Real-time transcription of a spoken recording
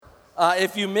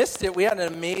If you missed it, we had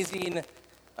an amazing week.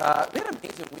 We had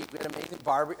an amazing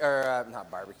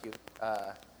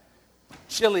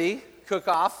chili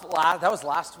cook-off. That was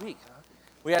last week. Huh?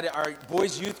 We had our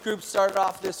boys' youth group started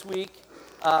off this week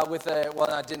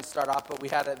it didn't start off, but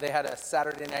they had a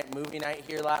Saturday night movie night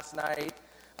here last night.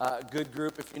 Good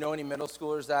group. If you know any middle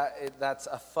schoolers, that's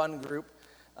a fun group.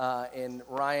 And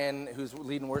Ryan, who's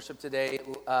leading worship today,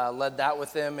 led that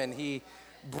with them, and he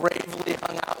bravely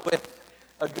hung out with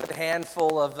a good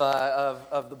handful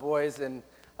of the boys. And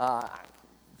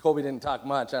Colby didn't talk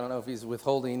much. I don't know if he's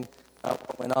withholding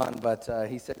what went on, but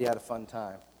he said he had a fun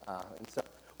time.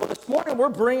 This morning we're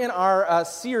bringing our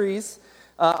series,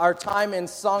 our time in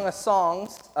Song of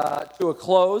Songs, to a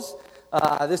close.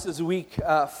 This is week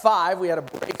 5. We had a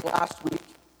break last week,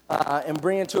 and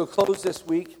bringing it to a close this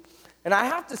week. And I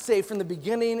have to say, from the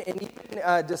beginning, and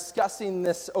even discussing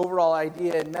this overall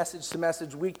idea and message to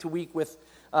message, week to week with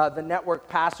the network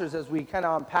pastors as we kind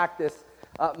of unpack this,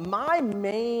 my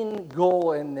main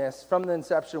goal in this from the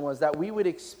inception was that we would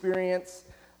experience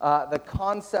the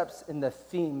concepts and the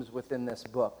themes within this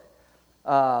book.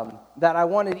 That I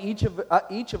wanted each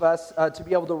of us to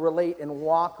be able to relate and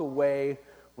walk away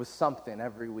with something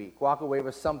every week. Walk away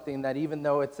with something that, even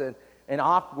though it's an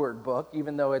awkward book,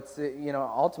 even though it's,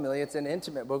 ultimately it's an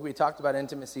intimate book. We talked about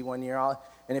intimacy one year,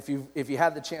 and if you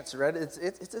had the chance to read it,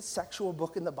 it's a sexual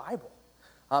book in the Bible.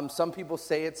 Some people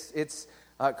say it's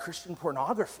Christian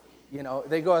pornography.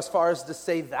 They go as far as to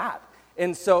say that.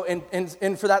 And so,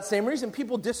 and for that same reason,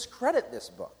 people discredit this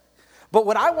book. But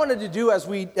what I wanted to do as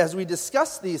we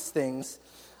discuss these things,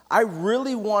 I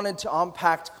really wanted to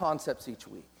unpack concepts each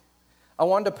week. I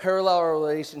wanted to parallel our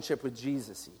relationship with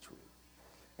Jesus each week.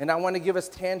 And I want to give us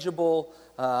tangible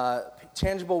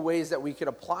ways that we could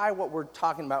apply what we're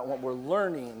talking about and what we're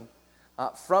learning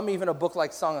from even a book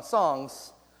like Song of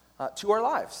Songs to our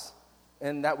lives,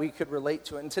 and that we could relate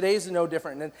to it. And today's no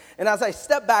different. And as I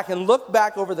step back and look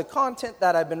back over the content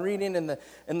that I've been reading and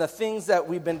the things that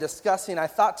we've been discussing, I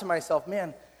thought to myself,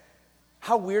 man,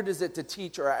 how weird is it to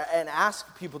teach and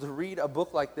ask people to read a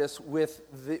book like this with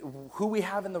who we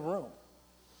have in the room?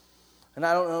 And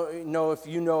I don't know if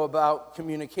you know about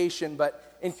communication,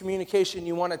 but in communication,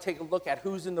 you want to take a look at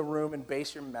who's in the room and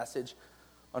base your message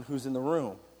on who's in the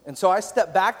room. And so I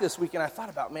stepped back this week and I thought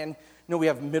about, man, we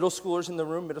have middle schoolers in the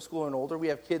room, middle school and older. We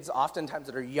have kids oftentimes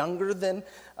that are younger than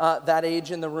that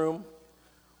age in the room.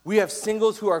 We have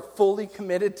singles who are fully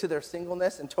committed to their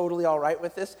singleness and totally all right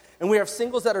with this. And we have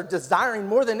singles that are desiring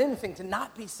more than anything to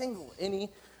not be single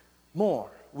anymore.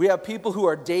 We have people who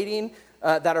are dating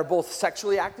that are both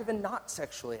sexually active and not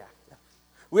sexually active.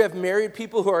 We have married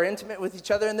people who are intimate with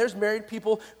each other, and there's married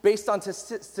people based on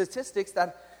statistics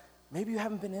that maybe you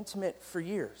haven't been intimate for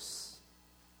years.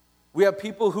 We have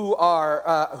people who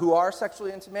are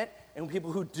sexually intimate, and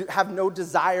people who have no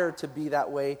desire to be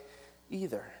that way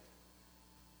either.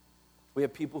 We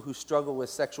have people who struggle with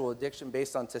sexual addiction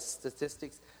based on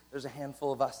statistics. There's a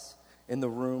handful of us in the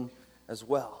room as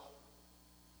well.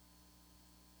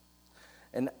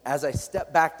 And as I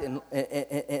stepped back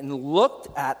and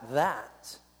looked at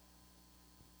that,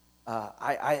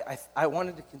 I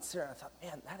wanted to consider. I thought,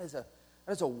 man, that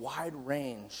is a wide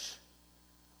range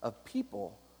of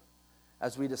people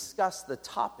as we discuss the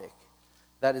topic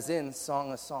that is in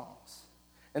Song of Songs.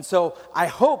 And so I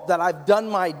hope that I've done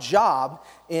my job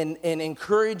in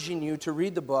encouraging you to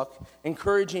read the book,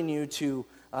 encouraging you to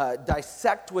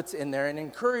dissect what's in there, and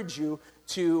encourage you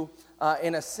to,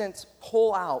 in a sense,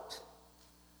 pull out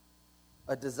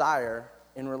a desire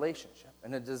in relationship,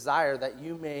 and a desire that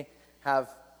you may have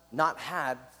not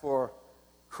had for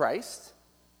Christ,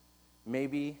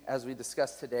 maybe, as we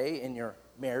discussed today, in your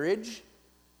marriage,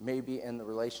 maybe in the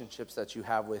relationships that you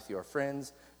have with your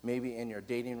friends, maybe in your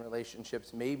dating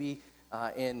relationships, maybe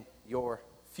in your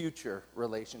future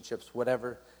relationships,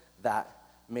 whatever that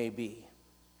may be.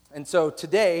 And so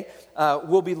today,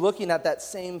 we'll be looking at that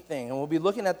same thing, and we'll be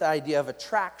looking at the idea of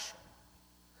attraction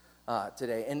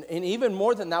today. And even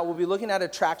more than that, we'll be looking at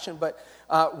attraction, but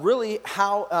really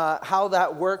how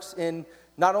that works in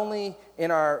not only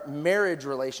in our marriage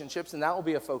relationships, and that will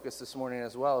be a focus this morning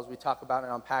as well as we talk about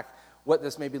and unpack what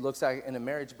this maybe looks like in a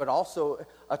marriage, but also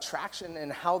attraction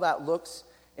and how that looks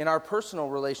in our personal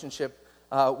relationship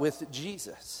with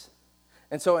Jesus.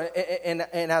 And so, and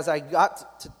as I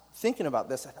got to thinking about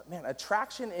this, I thought, man,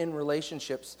 attraction in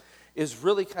relationships is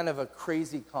really kind of a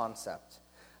crazy concept.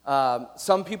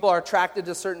 Some people are attracted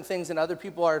to certain things, and other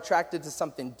people are attracted to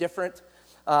something different.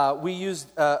 We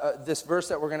used this verse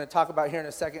that we're going to talk about here in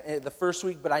a second, the first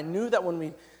week, but I knew that when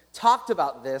we talked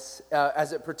about this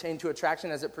as it pertained to attraction,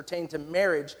 as it pertained to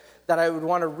marriage, that I would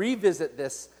want to revisit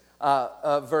this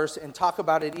verse and talk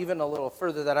about it even a little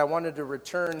further, that I wanted to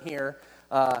return here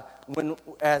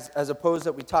as opposed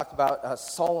that we talked about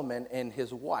Solomon and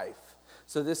his wife.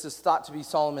 So this is thought to be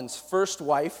Solomon's first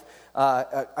wife,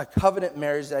 a covenant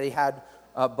marriage that he had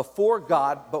before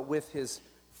God, but with his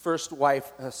first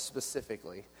wife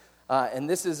specifically. And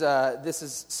this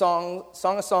is Song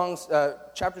of Songs,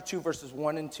 chapter 2, verses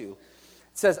 1 and 2.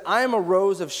 It says, I am a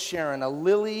rose of Sharon, a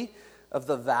lily of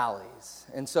the valleys.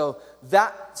 And so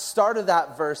that start of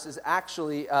that verse is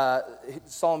actually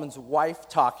Solomon's wife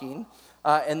talking.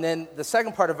 And then the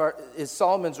second part is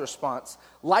Solomon's response.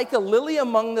 Like a lily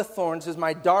among the thorns is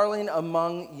my darling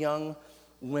among young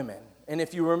women. And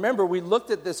if you remember, we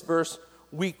looked at this verse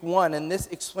week 1, and this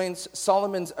explains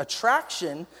Solomon's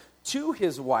attraction to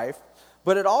his wife,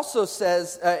 but it also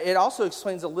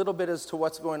explains a little bit as to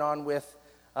what's going on with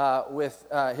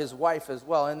his wife as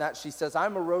well, in that she says,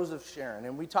 I'm a rose of Sharon.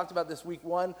 And we talked about this week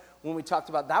 1 when we talked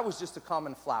about that was just a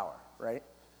common flower, right?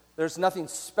 There's nothing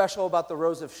special about the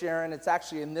rose of Sharon. It's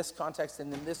actually, in this context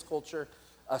and in this culture,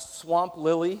 a swamp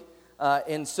lily,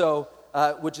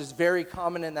 which is very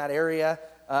common in that area,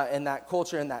 in that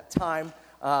culture, in that time.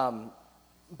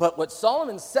 But what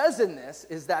Solomon says in this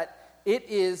is that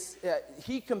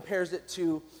he compares it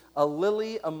to a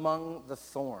lily among the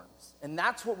thorns. And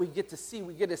that's what we get to see.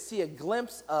 We get to see a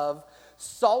glimpse of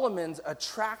Solomon's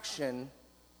attraction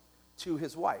to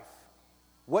his wife,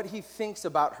 what he thinks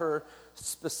about her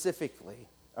specifically,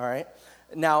 all right?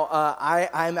 Now,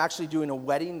 I'm actually doing a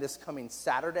wedding this coming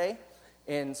Saturday,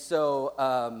 and so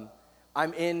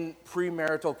I'm in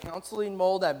premarital counseling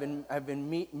mode. I've been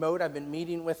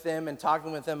meeting with them and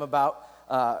talking with them about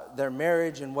their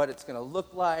marriage and what it's going to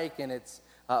look like, and it's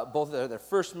both their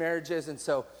first marriages, and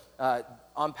so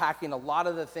unpacking a lot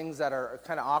of the things that are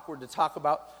kind of awkward to talk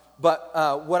about.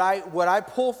 But what I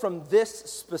pull from this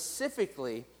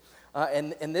specifically,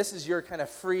 and this is your kind of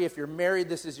free, if you're married,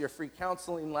 this is your free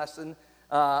counseling lesson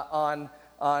on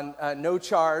no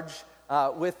charge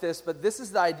with this. But this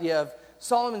is the idea of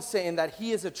Solomon saying that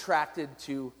he is attracted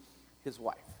to his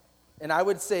wife. And I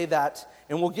would say that,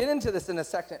 and we'll get into this in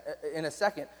a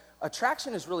second,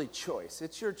 attraction is really choice.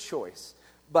 It's your choice.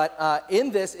 But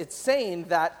in this, it's saying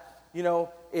that,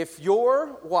 if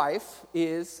your wife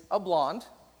is a blonde,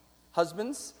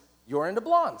 husbands, you're into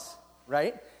blondes,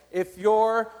 right? If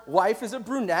your wife is a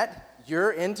brunette,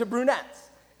 you're into brunettes.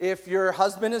 If your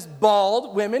husband is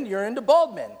bald, women, you're into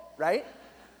bald men, right?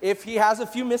 If he has a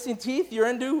few missing teeth, you're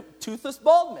into toothless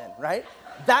bald men, right?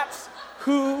 That's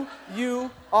who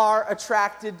you are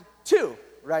attracted to,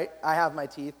 right? I have my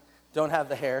teeth, don't have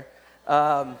the hair.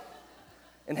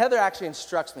 And Heather actually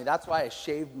instructs me. That's why I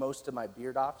shaved most of my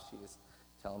beard off. She was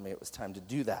telling me it was time to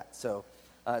do that. So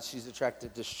she's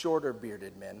attracted to shorter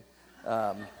bearded men.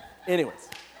 Anyways,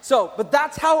 but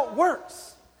that's how it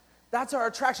works. That's our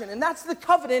attraction. And that's the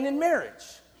covenant in marriage,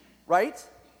 right?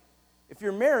 If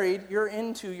you're married, you're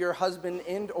into your husband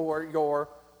and or your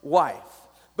wife.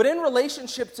 But in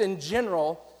relationships in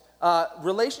general,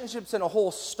 relationships in a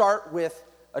whole start with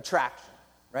attraction,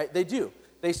 right? They do.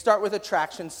 They start with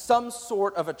attraction, some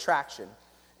sort of attraction.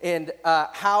 And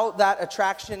how that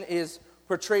attraction is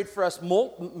portrayed for us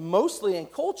mostly in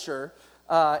culture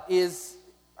is,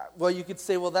 well, you could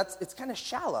say, well, it's kind of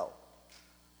shallow,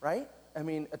 right? I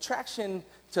mean, attraction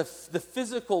to the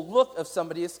physical look of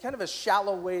somebody is kind of a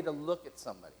shallow way to look at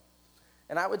somebody.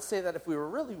 And I would say that if we were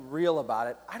really real about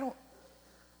it, I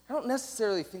don't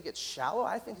necessarily think it's shallow.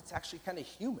 I think it's actually kind of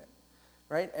human,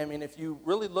 right? I mean, if you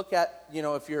really look at,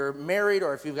 if you're married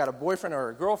or if you've got a boyfriend or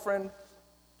a girlfriend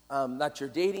that you're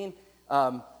dating,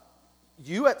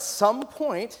 you at some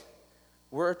point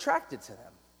were attracted to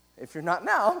them. If you're not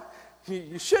now,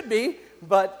 you should be,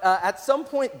 but at some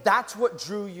point, that's what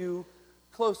drew you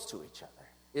close to each other,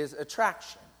 is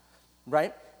attraction,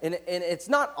 right? And it's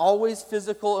not always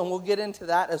physical, and we'll get into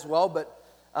that as well, but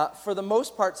for the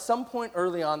most part, some point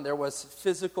early on, there was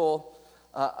physical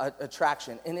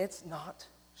attraction, and it's not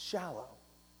shallow,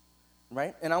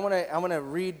 right? And I want to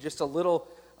read just a little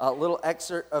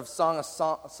excerpt of Song of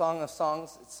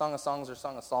Songs. It's Song of Songs or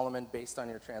Song of Solomon, based on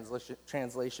your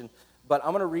translation. But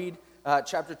I'm going to read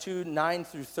chapter 2, 9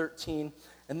 through 13.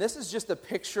 And this is just a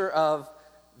picture of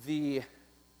the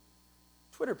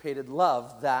Twitter-pated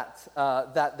love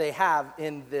that they have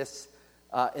in this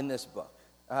book.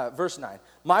 Verse 9.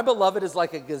 My beloved is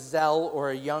like a gazelle or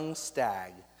a young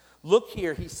stag. Look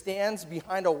here, he stands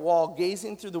behind a wall,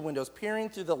 gazing through the windows, peering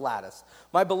through the lattice.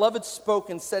 My beloved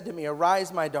spoke and said to me,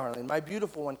 arise, my darling, my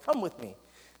beautiful one, come with me.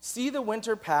 See, the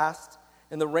winter past,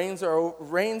 and the rains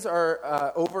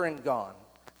are over and gone.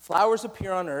 Flowers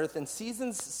appear on earth, and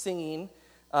seasons of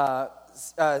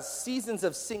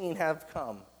singing have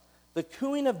come. The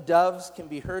cooing of doves can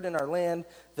be heard in our land.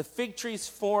 The fig trees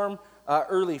form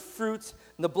early fruits.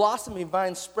 And the blossoming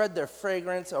vines spread their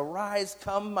fragrance. Arise,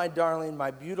 come, my darling,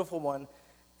 my beautiful one,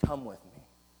 come with me.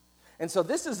 And so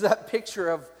this is that picture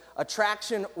of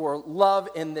attraction or love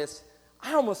in this.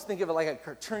 I almost think of it like a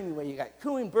cartoon way. You got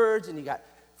cooing birds and you got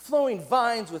flowing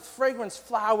vines with fragrance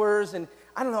flowers. And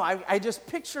I don't know, I just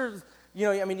picture,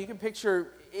 you can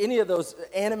picture any of those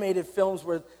animated films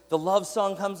where the love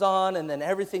song comes on and then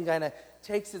everything kind of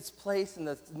takes its place and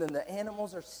then the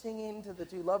animals are singing to the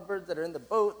two lovebirds that are in the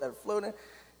boat that are floating.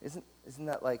 Isn't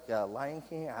that like Lion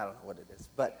King? I don't know what it is.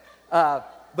 But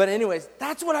anyways,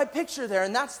 that's what I picture there,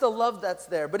 and that's the love that's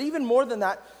there. But even more than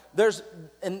that,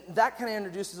 and that kind of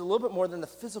introduces a little bit more than the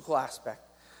physical aspect.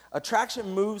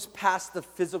 Attraction moves past the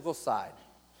physical side.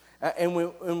 And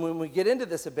when we get into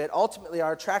this a bit, ultimately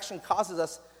our attraction causes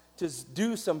us to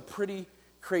do some pretty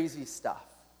crazy stuff.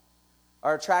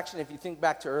 Our attraction, if you think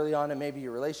back to early on in maybe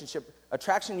your relationship,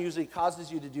 attraction usually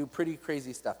causes you to do pretty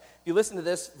crazy stuff. If you listen to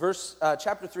this,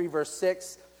 chapter 3, verse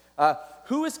 6,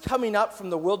 who is coming up from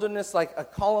the wilderness like a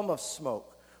column of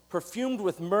smoke, perfumed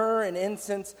with myrrh and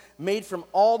incense, made from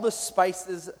all the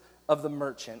spices of the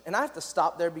merchant? And I have to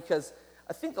stop there because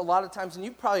I think a lot of times, and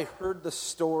you've probably heard the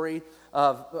story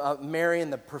of Mary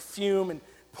and the perfume and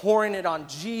pouring it on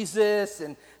Jesus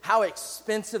and how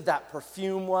expensive that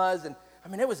perfume was. And I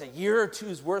mean, it was a year or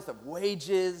two's worth of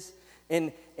wages.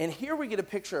 And here we get a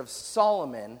picture of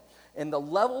Solomon and the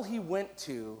level he went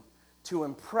to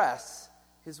impress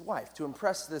his wife, to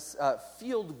impress this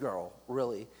field girl,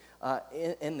 really,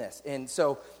 in this. And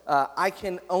so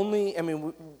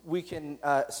we can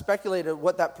speculate at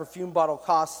what that perfume bottle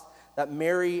cost that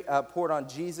Mary poured on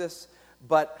Jesus.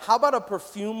 But how about a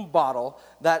perfume bottle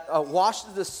that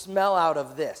washes the smell out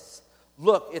of this?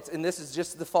 Look, and this is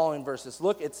just the following verses.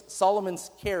 Look, it's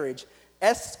Solomon's carriage,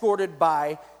 escorted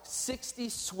by 60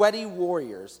 sweaty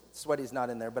warriors. Sweaty's not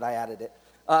in there, but I added it.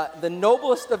 The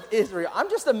noblest of Israel. I'm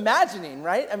just imagining,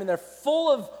 right? I mean, they're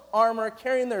full of armor,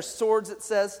 carrying their swords, it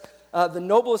says. The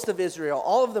noblest of Israel.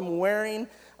 All of them wearing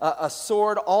a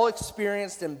sword, all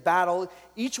experienced in battle.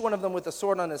 Each one of them with a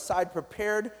sword on his side,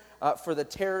 prepared for the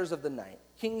terrors of the night.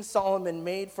 King Solomon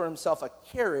made for himself a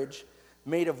carriage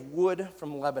made of wood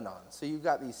from Lebanon. So you've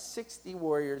got these 60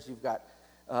 warriors, you've got,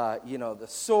 the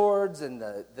swords and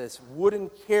this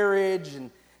wooden carriage,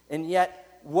 and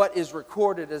yet what is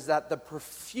recorded is that the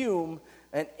perfume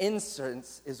and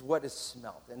incense is what is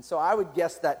smelled. And so I would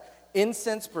guess that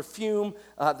incense, perfume,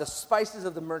 the spices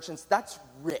of the merchants, that's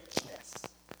richness.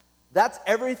 That's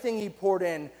everything he poured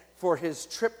in for his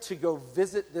trip to go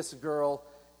visit this girl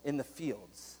in the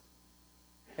fields.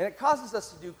 And it causes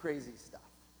us to do crazy stuff.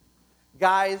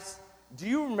 Guys, do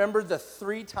you remember the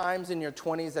 3 times in your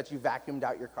 20s that you vacuumed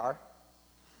out your car?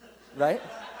 Right?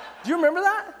 Do you remember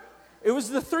that? It was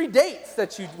the 3 dates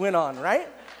that you went on, right?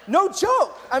 No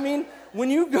joke. I mean, when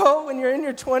you're in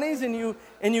your 20s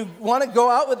and you want to go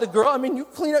out with the girl, I mean, you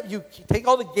clean up, you take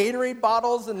all the Gatorade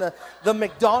bottles and the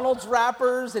McDonald's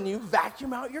wrappers and you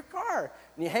vacuum out your car.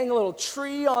 And you hang a little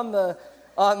tree on the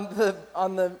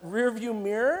rear view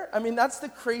mirror. I mean, that's the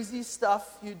crazy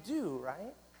stuff you do,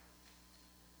 right?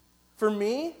 For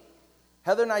me,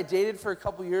 Heather and I dated for a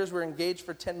couple years. We were engaged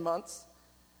for 10 months.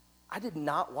 I did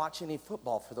not watch any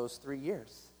football for those 3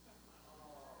 years.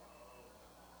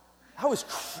 That was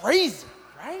crazy,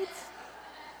 right?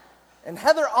 And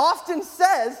Heather often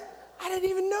says, I didn't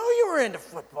even know you were into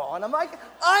football. And I'm like,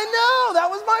 I know, that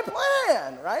was my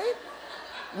plan, right?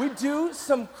 We do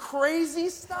some crazy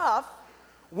stuff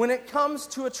when it comes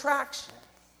to attraction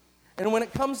and when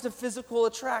it comes to physical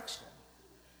attraction.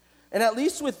 And at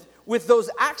least with those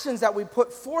actions that we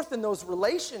put forth in those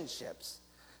relationships,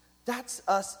 that's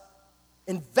us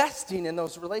investing in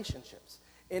those relationships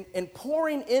and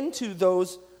pouring into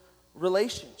those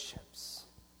relationships.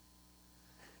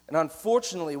 And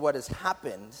unfortunately, what has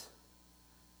happened,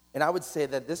 and I would say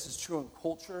that this is true in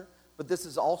culture, but this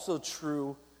is also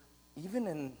true even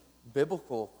in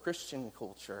biblical Christian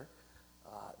culture,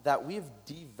 that we've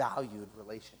devalued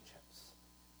relationships.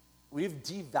 We've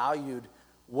devalued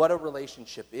what a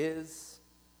relationship is,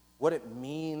 what it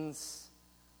means,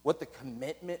 what the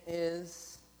commitment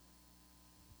is.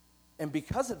 And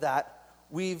because of that,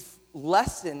 we've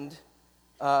lessened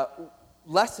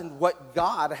what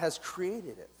God has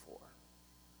created it for,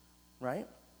 right?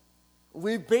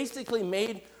 We've basically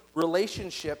made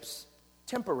relationships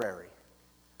temporary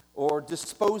or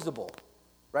disposable,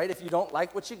 right? If you don't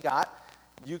like what you got,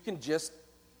 you can just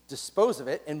dispose of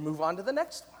it and move on to the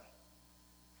next one.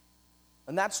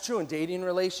 And that's true in dating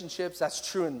relationships. That's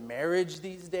true in marriage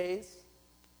these days,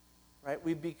 right?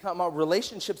 Our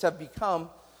relationships have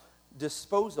become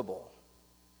disposable.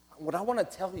 What I want to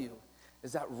tell you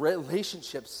is that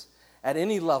relationships at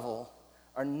any level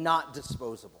are not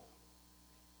disposable.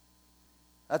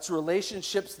 That's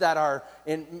relationships that are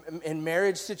in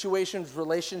marriage situations,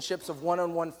 relationships of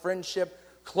one-on-one friendship,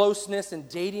 closeness, and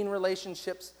dating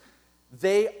relationships.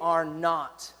 They are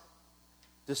not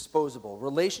disposable.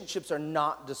 Relationships are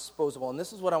not disposable. And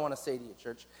this is what I want to say to you,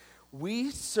 church.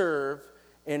 We serve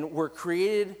and were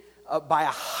created by a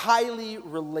highly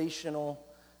relational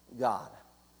God.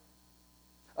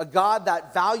 A God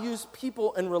that values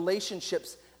people and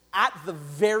relationships at the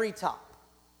very top.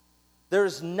 There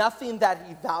is nothing that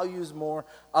he values more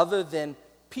other than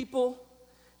people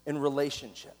and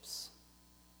relationships.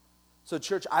 So,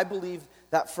 church, I believe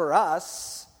that for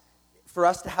us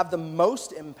to have the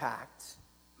most impact,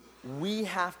 we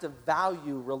have to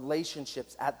value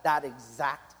relationships at that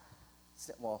exact,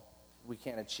 well, we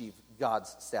can't achieve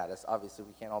God's status. Obviously,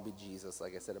 we can't all be Jesus,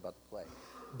 like I said about the play.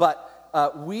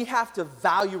 But we have to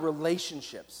value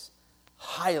relationships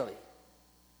highly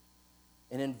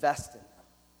and invest in them.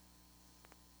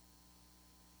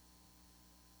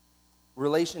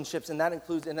 Relationships, and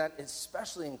that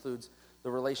especially includes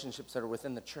the relationships that are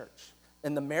within the church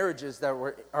and the marriages that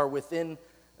are within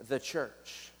the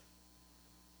church.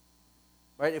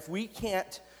 Right? If we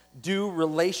can't do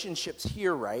relationships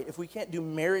here right, if we can't do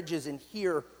marriages in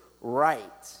here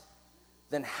right,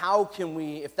 then how can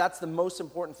we, if that's the most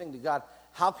important thing to God,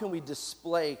 how can we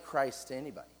display Christ to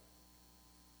anybody?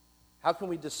 How can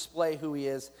we display who he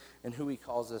is and who he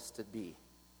calls us to be?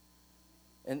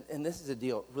 And this is a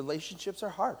deal. Relationships are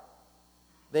hard.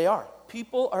 They are.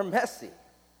 People are messy.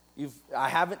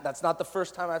 That's not the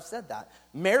first time I've said that.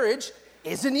 Marriage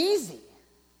isn't easy.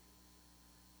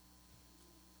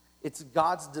 It's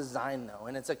God's design, though,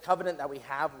 and it's a covenant that we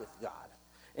have with God.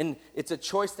 And it's a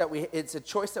choice that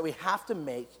we have to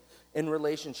make in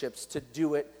relationships to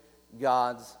do it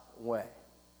God's way.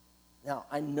 Now,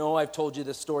 I know I've told you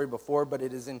this story before, but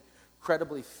it is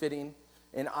incredibly fitting.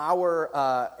 In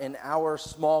our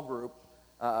small group,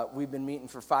 we've been meeting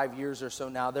for 5 years or so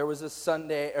now. There was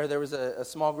a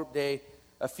small group day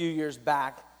a few years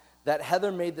back that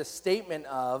Heather made the statement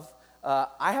of,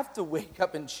 I have to wake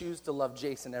up and choose to love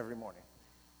Jason every morning.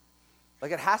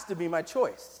 Like, it has to be my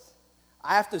choice.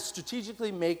 I have to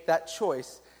strategically make that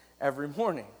choice every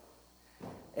morning.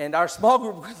 And our small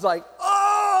group was like,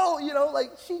 oh,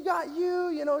 like, she got you,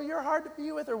 you're hard to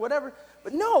be with or whatever.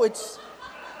 But no, it's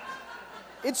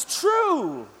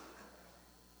true.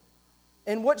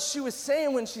 And what she was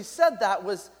saying when she said that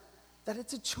was that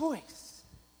it's a choice.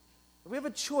 We have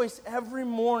a choice every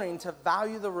morning to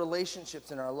value the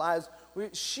relationships in our lives.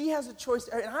 She has a choice,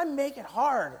 and I make it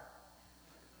hard.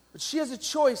 But she has a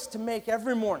choice to make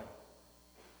every morning.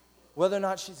 Whether or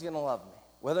not she's going to love me.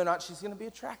 Whether or not she's going to be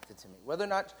attracted to me. Whether or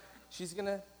not she's going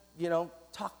to,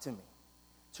 talk to me.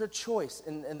 It's her choice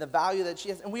and the value that she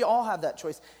has. And we all have that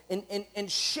choice.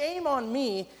 And shame on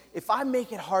me if I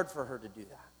make it hard for her to do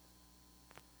that.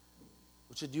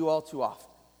 Which I do all too often.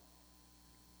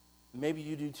 Maybe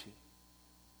you do too.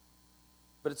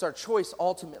 But it's our choice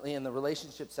ultimately in the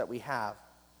relationships that we have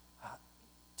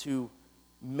to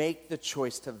make the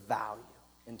choice to value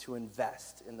and to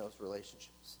invest in those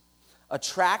relationships.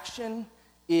 Attraction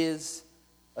is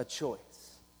a choice.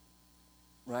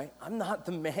 Right? I'm not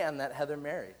the man that Heather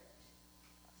married.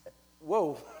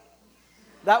 Whoa.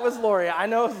 That was Loria. I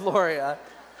know it was Loria.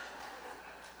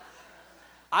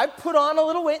 I put on a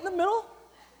little weight in the middle.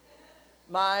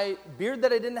 My beard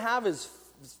that I didn't have is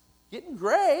getting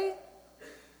gray.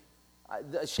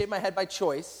 I shaved my head by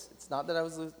choice. It's not that I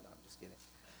was losing. No, I'm just kidding.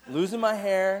 Losing my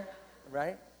hair,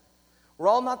 right? We're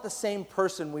all not the same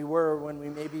person we were when we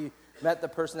maybe met the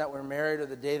person that we're married, or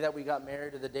the day that we got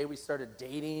married, or the day we started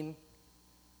dating.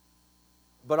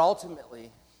 But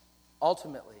ultimately,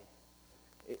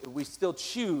 we still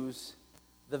choose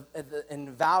and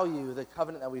value the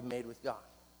covenant that we've made with God.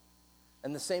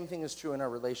 And the same thing is true in our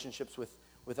relationships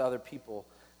with other people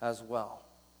as well.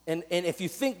 And if you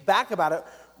think back about it,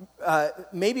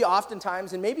 maybe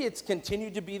oftentimes, and maybe it's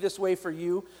continued to be this way for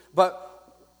you, but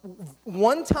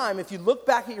one time, if you look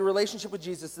back at your relationship with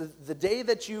Jesus, the day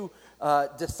that you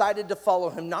decided to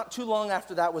follow him, not too long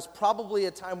after that was probably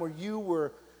a time where you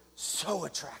were so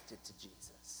attracted to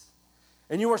Jesus.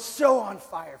 And you were so on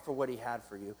fire for what he had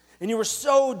for you. And you were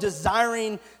so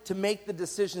desiring to make the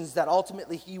decisions that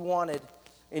ultimately he wanted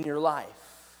in your life.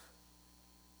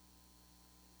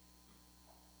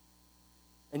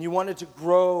 And you wanted to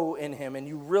grow in him, and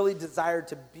you really desired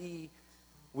to be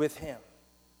with him.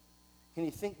 Can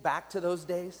you think back to those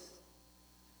days?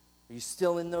 Are you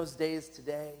still in those days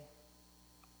today?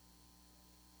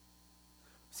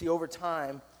 See, over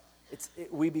time,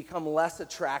 we become less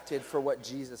attracted for what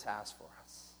Jesus has for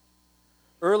us.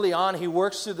 Early on, he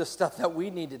works through the stuff that we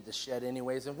needed to shed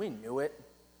anyways, and we knew it.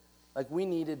 Like we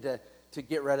needed to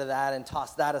get rid of that and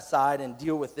toss that aside and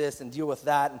deal with this and deal with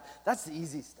that, and that's the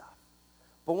easy stuff.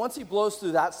 But once he blows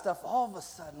through that stuff, all of a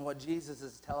sudden what Jesus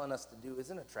is telling us to do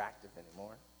isn't attractive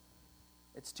anymore.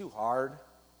 It's too hard.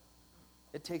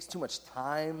 It takes too much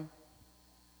time.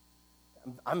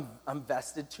 I'm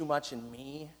vested too much in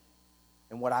me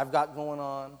and what I've got going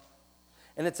on.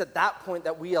 And it's at that point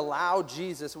that we allow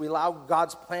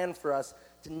God's plan for us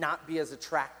to not be as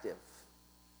attractive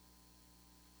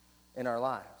in our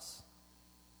lives.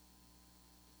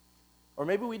 Or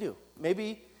maybe we do.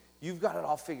 Maybe you've got it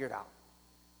all figured out.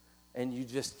 And you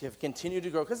just continue to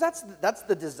grow. Because that's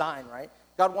the design, right?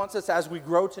 God wants us, as we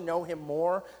grow to know him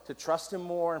more, to trust him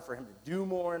more, and for him to do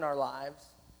more in our lives.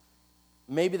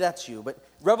 Maybe that's you. But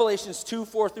Revelations 2,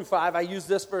 4 through 5, I used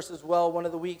this verse as well one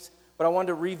of the weeks, but I wanted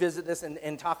to revisit this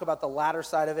and talk about the latter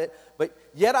side of it. But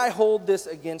yet I hold this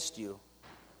against you.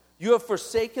 You have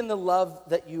forsaken the love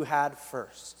that you had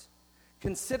first.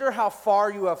 Consider how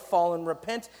far you have fallen.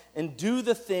 Repent and do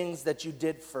the things that you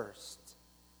did first.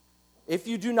 If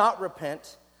you do not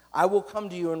repent, I will come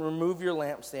to you and remove your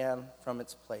lampstand from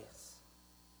its place.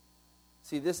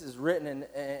 See, this is written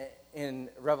in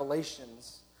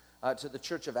Revelations to the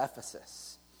church of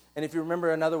Ephesus. And if you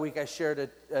remember another week, I shared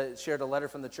a letter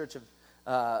from the church of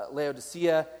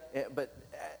Laodicea, but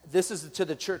this is to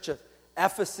the church of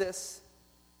Ephesus,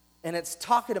 and it's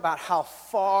talking about how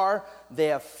far they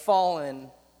have fallen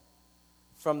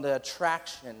from the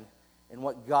attraction and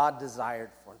what God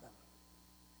desired for them.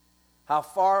 How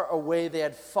far away they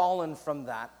had fallen from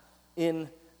that in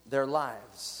their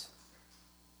lives.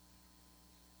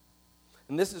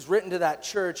 And this is written to that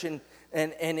church, and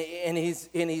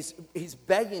he's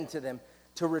begging to them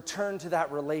to return to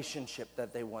that relationship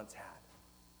that they once had.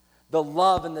 The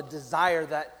love and the desire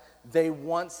that they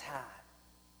once had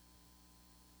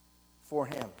for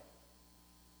him.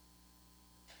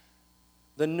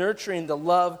 The nurturing, the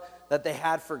love that they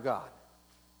had for God.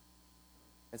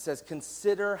 It says,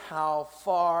 consider how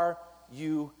far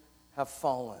you have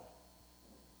fallen.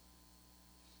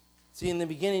 See, in the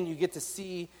beginning, you get to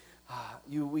see,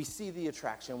 we see the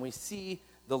attraction, we see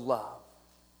the love.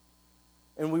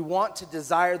 And we want to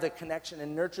desire the connection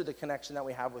and nurture the connection that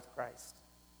we have with Christ.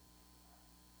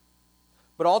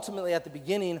 But ultimately, at the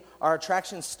beginning, our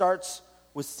attraction starts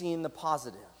with seeing the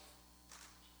positive,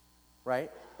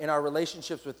 right? In our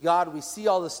relationships with God, we see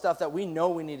all the stuff that we know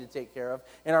we need to take care of.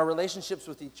 In our relationships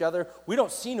with each other, we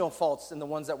don't see no faults in the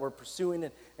ones that we're pursuing,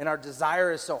 and our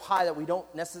desire is so high that we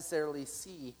don't necessarily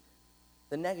see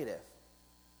the negative.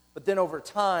 But then over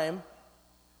time,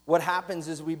 what happens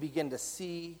is we begin to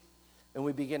see, and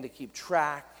we begin to keep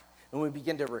track, and we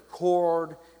begin to record,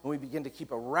 and we begin to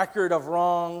keep a record of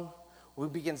wrong. We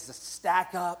begin to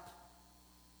stack up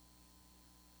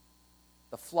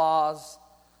the flaws,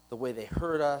 the way they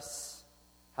hurt us,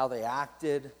 how they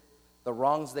acted, the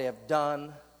wrongs they have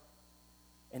done,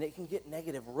 and it can get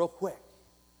negative real quick.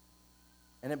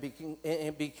 And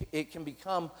it can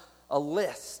become a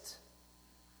list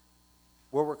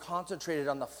where we're concentrated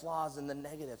on the flaws and the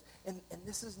negatives. And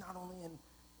this is not only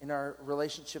in our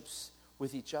relationships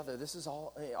with each other, this is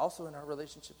also in our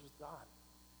relationships with God.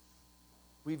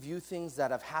 We view things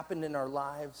that have happened in our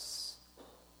lives,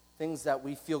 things that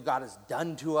we feel God has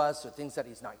done to us, or things that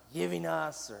he's not giving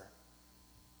us,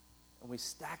 and we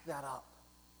stack that up.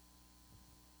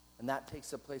 And that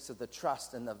takes a place of the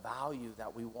trust and the value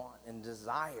that we want and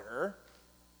desire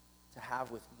to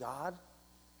have with God,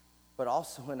 but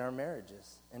also in our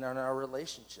marriages and in our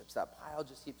relationships. That pile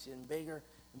just keeps getting bigger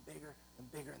and bigger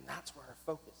and bigger, and that's where our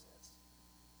focus is.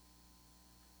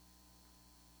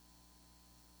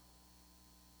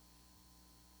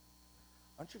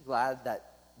 Aren't you glad that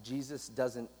Jesus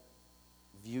doesn't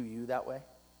view you that way?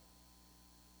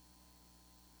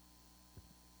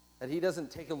 That he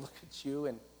doesn't take a look at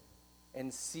you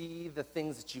and see the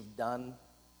things that you've done,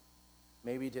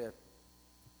 maybe to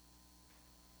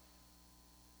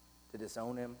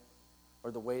disown him,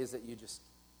 or the ways that you just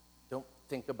don't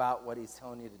think about what he's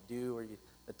telling you to do, or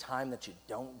the time that you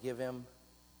don't give him.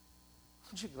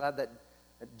 Aren't you glad that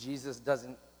Jesus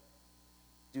doesn't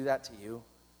do that to you?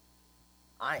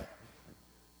 I am.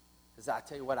 Because I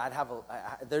tell you what,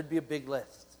 there'd be a big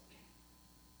list.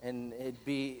 And it'd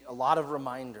be a lot of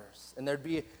reminders. And there'd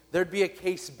be a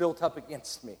case built up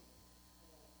against me.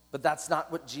 But that's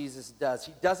not what Jesus does.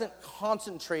 He doesn't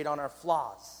concentrate on our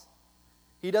flaws.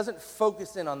 He doesn't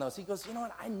focus in on those. He goes, you know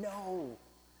what, I know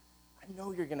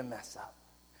you're going to mess up.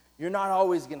 You're not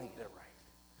always going to get it right.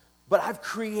 but I've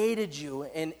created you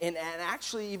and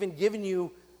actually even given you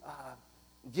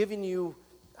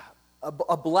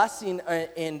a blessing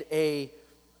and a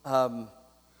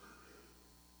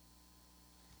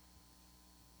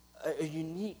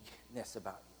uniqueness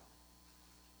about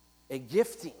you, a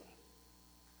gifting,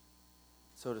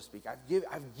 so to speak.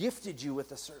 I've gifted you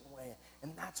with a certain way,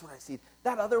 and that's what I see.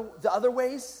 The other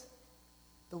ways,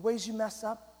 the ways you mess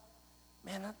up,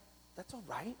 man, that's all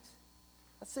right.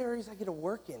 That's the areas I get to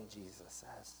work in, Jesus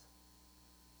says.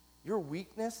 Your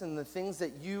weakness and the things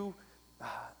that you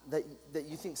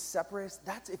think separate us,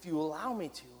 that's if you allow me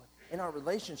to in our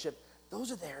relationship,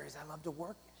 those are the areas I love to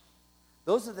work in.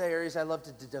 Those are the areas I love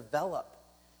to develop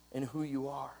in who you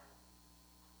are.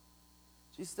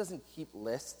 Jesus doesn't keep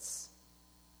lists.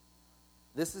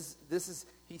 This is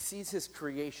he sees his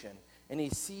creation, and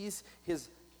he sees his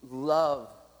love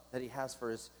that he has for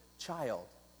his child.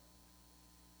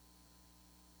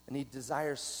 And he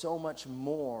desires so much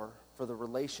more for the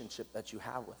relationship that you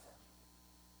have with him.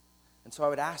 And so I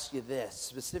would ask you this,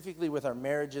 specifically with our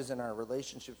marriages and our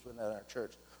relationships within our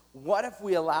church. What if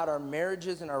we allowed our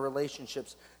marriages and our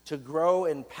relationships to grow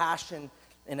in passion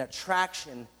and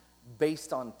attraction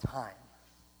based on time?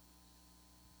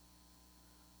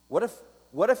 What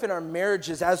if in our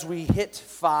marriages, as we hit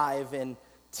 5 and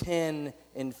 10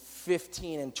 and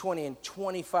 15 and 20 and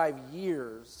 25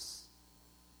 years,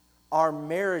 our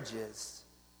marriages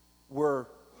were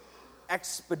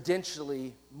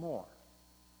exponentially more?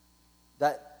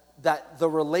 That the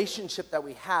relationship that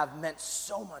we have meant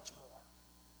so much more.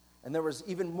 And there was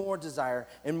even more desire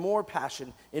and more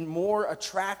passion and more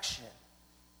attraction.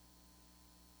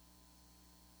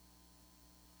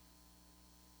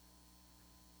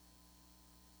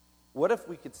 What if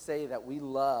we could say that we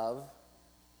love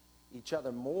each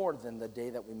other more than the day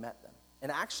that we met them?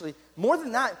 And actually, more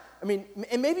than that, I mean,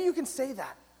 and maybe you can say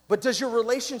that, but does your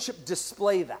relationship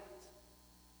display that?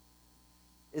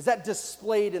 Is that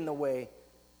displayed in the way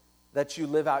that you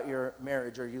live out your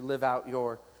marriage or you live out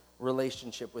your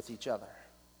relationship with each other?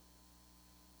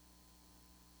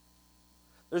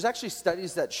 There's actually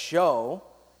studies that show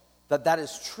that that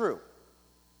is true.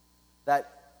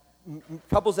 That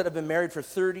couples that have been married for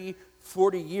 30,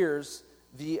 40 years,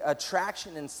 the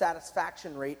attraction and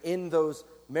satisfaction rate in those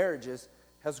marriages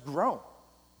has grown.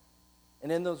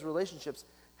 And in those relationships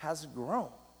has grown.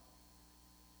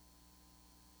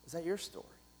 Is that your story?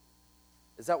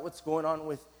 Is that what's going on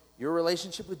with your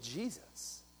relationship with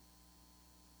Jesus?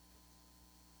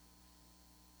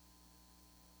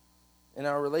 In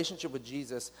our relationship with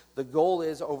Jesus, the goal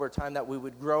is over time that we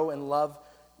would grow and love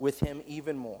with him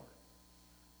even more.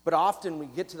 But often we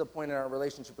get to the point in our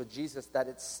relationship with Jesus that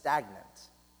it's stagnant.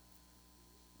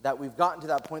 That we've gotten to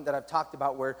that point that I've talked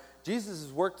about where Jesus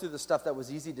has worked through the stuff that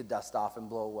was easy to dust off and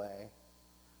blow away.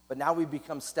 But now we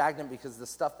become stagnant because the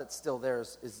stuff that's still there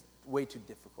is way too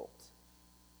difficult.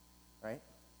 Right?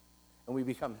 And we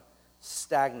become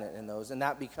stagnant in those. And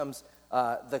that becomes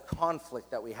the conflict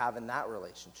that we have in that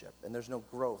relationship. And there's no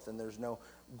growth, and there's no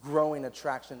growing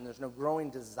attraction, and there's no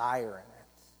growing desire in it.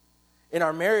 In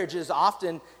our marriages,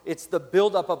 often it's the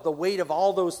buildup of the weight of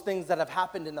all those things that have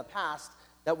happened in the past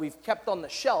that we've kept on the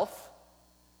shelf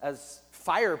as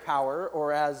firepower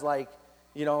or as a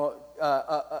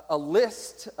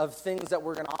list of things that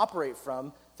we're going to operate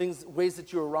from, ways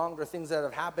that you were wronged or things that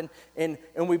have happened, and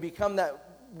we become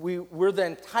that we're the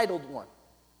entitled one.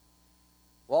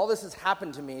 Well, all this has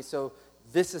happened to me, so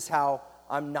this is how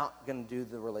I'm not going to do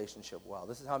the relationship well.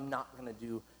 This is how I'm not going to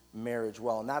do marriage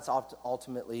well, and that's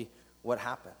ultimately what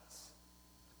happens.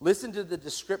 Listen to the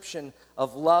description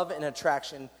of love and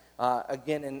attraction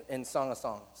again in Song of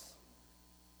Songs.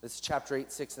 This is chapter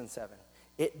 8, 6, and 7.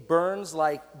 It burns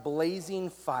like blazing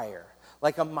fire,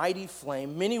 like a mighty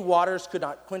flame. Many waters could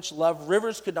not quench love.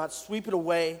 Rivers could not sweep it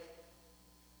away.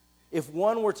 If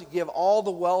one were to give all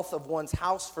the wealth of one's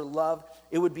house for love,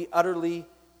 it would be utterly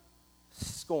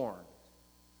scorned.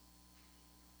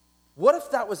 What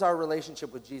if that was our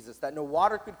relationship with Jesus? That no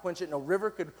water could quench it, no river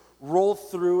could roll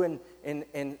through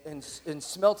and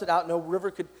smelt it out, no river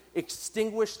could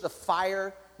extinguish the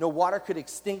fire, no water could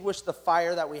extinguish the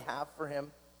fire that we have for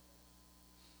him.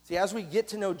 See, as we get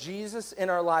to know Jesus in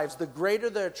our lives, the greater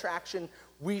the attraction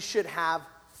we should have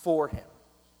for him.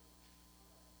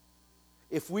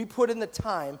 If we put in the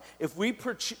time, if we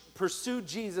pursue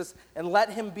Jesus and let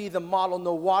him be the model,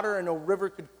 no water and no river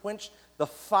could quench the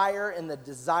fire and the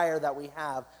desire that we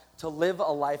have to live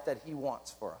a life that he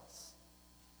wants for us.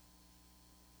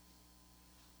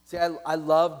 See, I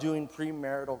love doing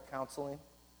premarital counseling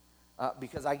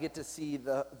because I get to see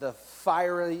the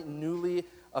fiery, newly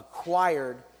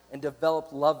acquired and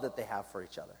developed love that they have for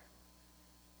each other.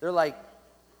 They're like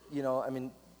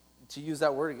to use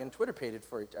that word again, Twitter-pated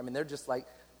for each. They're just like,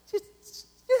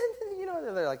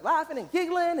 they're like laughing and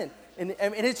giggling, and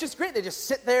it's just great. They just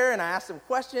sit there, and I ask them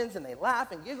questions, and they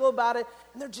laugh and giggle about it,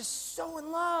 and they're just so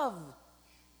in love.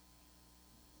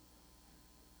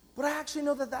 But I actually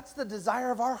know that that's the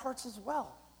desire of our hearts as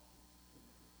well.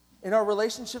 In our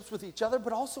relationships with each other,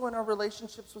 but also in our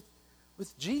relationships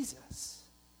with Jesus.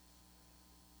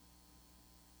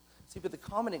 See, but the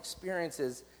common experience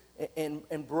is in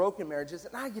broken marriages,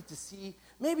 and I get to see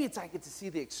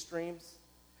the extremes.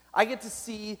 I get to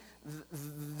see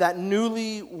that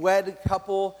newly wed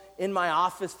couple in my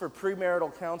office for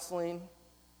premarital counseling.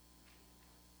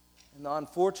 And the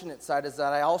unfortunate side is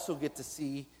that I also get to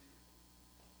see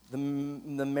the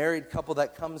married couple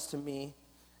that comes to me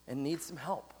and needs some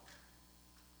help.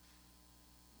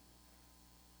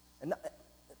 And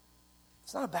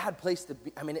it's not a bad place to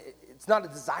be. It's not a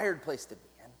desired place to be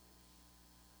in.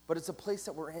 But it's a place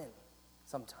that we're in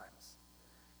sometimes.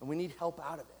 And we need help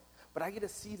out of it. But I get to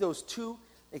see those two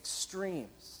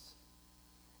extremes.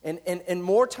 And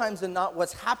more times than not,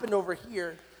 what's happened over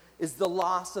here is the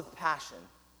loss of passion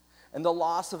and the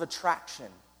loss of attraction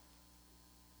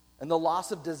and the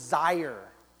loss of desire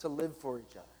to live for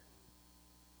each other.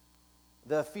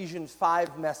 The Ephesians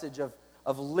 5 message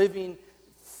of living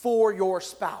for your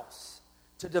spouse,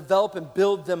 to develop and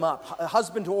build them up, a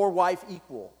husband or wife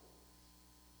equal,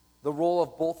 the role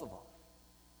of both of them.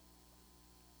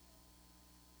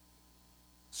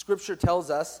 Scripture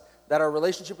tells us that our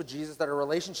relationship with Jesus, that our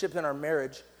relationship in our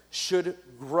marriage should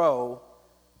grow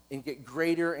and get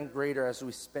greater and greater as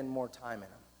we spend more time in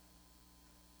them.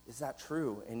 Is that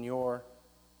true in your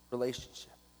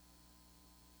relationship?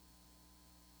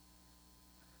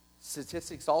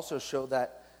 Statistics also show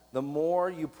that the more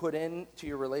you put into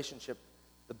your relationship,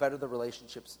 the better the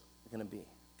relationship's going to be.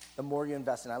 The more you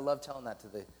invest in. I love telling that to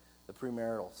the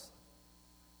premaritals.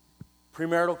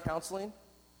 Premarital counseling,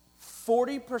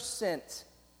 40%.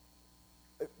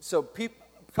 So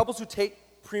couples who take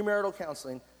premarital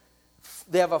counseling,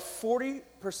 they have a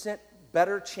 40%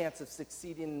 better chance of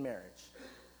succeeding in marriage.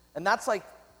 And that's like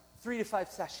 3 to 5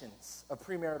 sessions of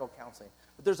premarital counseling.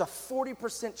 But there's a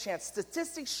 40% chance,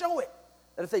 statistics show it,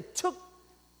 that if they took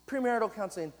premarital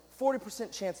counseling,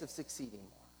 40% chance of succeeding more.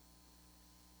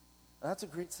 Now, that's a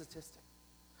great statistic.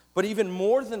 But even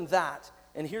more than that,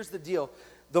 and here's the deal,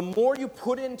 the more you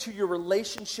put into your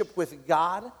relationship with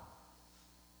God,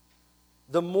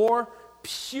 the more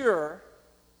pure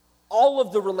all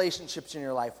of the relationships in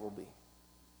your life will be.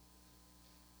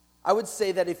 I would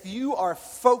say that if you are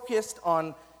focused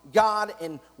on God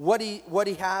and what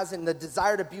he has and the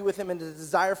desire to be with him and the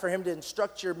desire for him to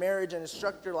instruct your marriage and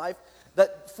instruct your life,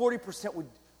 that 40%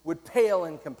 would pale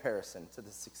in comparison to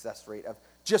the success rate of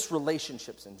just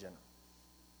relationships in general.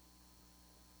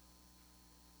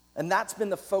 And that's been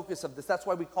the focus of this. That's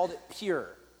why we called it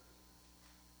pure.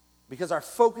 Because our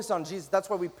focus on Jesus, that's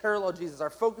why we parallel Jesus. Our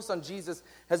focus on Jesus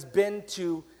has been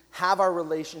to have our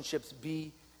relationships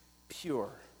be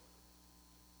pure.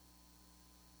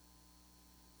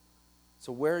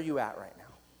 So where are you at right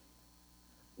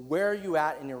now? Where are you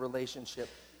at in your relationship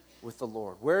with the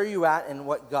Lord? Where are you at in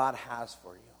what God has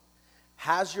for you?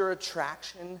 Has your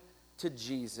attraction to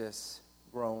Jesus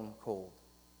grown cold?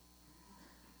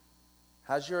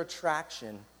 Has your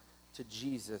attraction to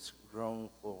Jesus grown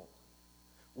cold?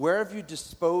 Where have you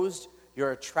disposed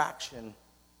your attraction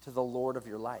to the Lord of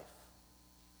your life?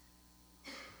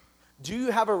 Do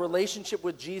you have a relationship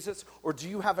with Jesus, or do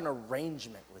you have an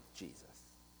arrangement with Jesus?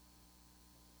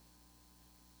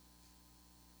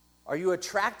 Are you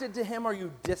attracted to him, or are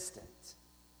you distant?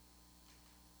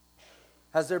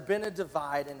 Has there been a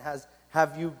divide, and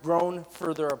have you grown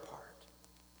further apart?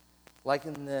 Like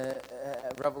in the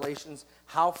Revelations,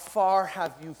 how far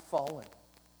have you fallen?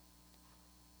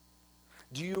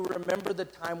 Do you remember the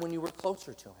time when you were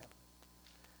closer to him?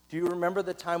 Do you remember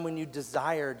the time when you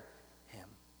desired him?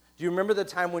 Do you remember the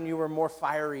time when you were more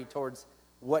fiery towards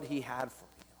what he had for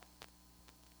you?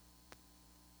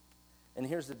 And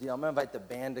here's the deal. I'm going to invite the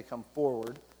band to come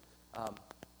forward.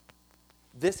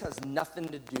 This has nothing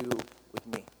to do with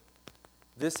me.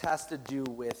 This has to do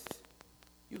with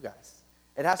you guys.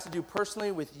 It has to do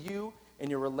personally with you and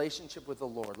your relationship with the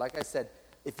Lord. Like I said,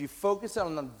 if you focus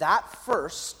on that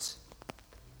first,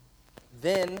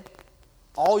 then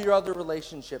all your other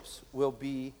relationships will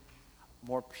be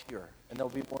more pure, and there'll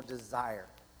be more desire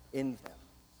in them.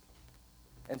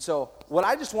 And so what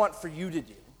I just want for you to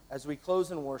do as we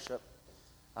close in worship,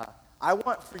 I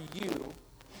want for you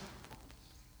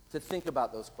to think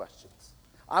about those questions.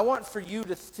 I want for you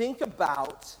to think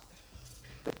about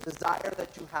the desire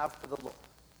that you have for the Lord.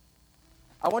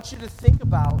 I want you to think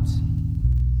about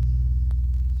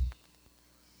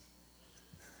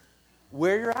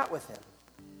where you're at with him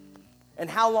and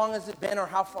how long has it been or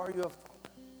how far you have fallen.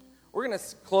 We're going to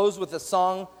close with a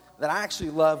song that I actually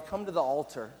love, Come to the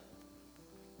Altar.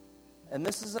 And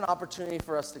this is an opportunity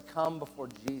for us to come before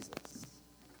Jesus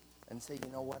and say,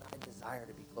 you know what? I desire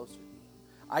to be closer to you.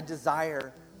 I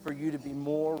desire for you to be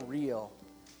more real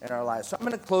in our lives. So I'm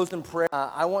going to close in prayer.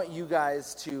 I want you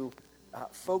guys to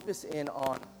focus in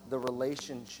on the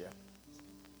relationship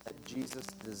that Jesus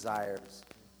desires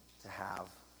to have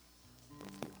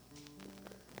with you.